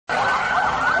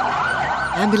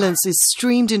Ambulances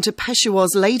streamed into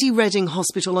Peshawar's Lady Reading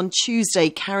Hospital on Tuesday,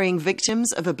 carrying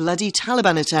victims of a bloody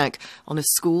Taliban attack on a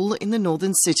school in the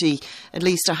northern city. At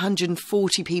least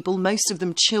 140 people, most of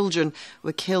them children,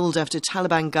 were killed after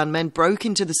Taliban gunmen broke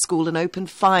into the school and opened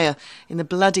fire in the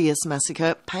bloodiest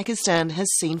massacre Pakistan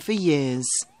has seen for years.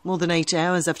 More than 8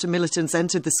 hours after militants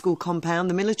entered the school compound,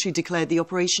 the military declared the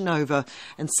operation over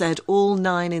and said all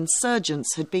 9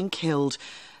 insurgents had been killed.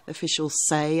 Officials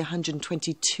say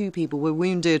 122 people were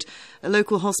wounded. A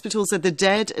local hospital said the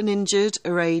dead and injured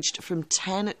are aged from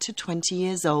 10 to 20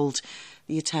 years old.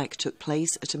 The attack took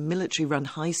place at a military-run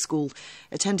high school,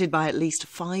 attended by at least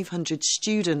 500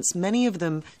 students, many of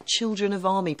them children of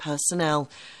army personnel.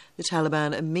 The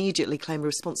Taliban immediately claimed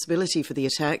responsibility for the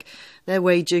attack. They're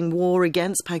waging war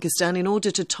against Pakistan in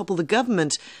order to topple the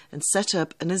government and set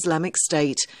up an Islamic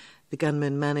State. The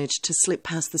gunmen managed to slip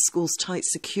past the school's tight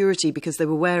security because they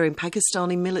were wearing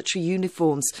Pakistani military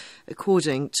uniforms,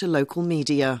 according to local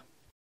media.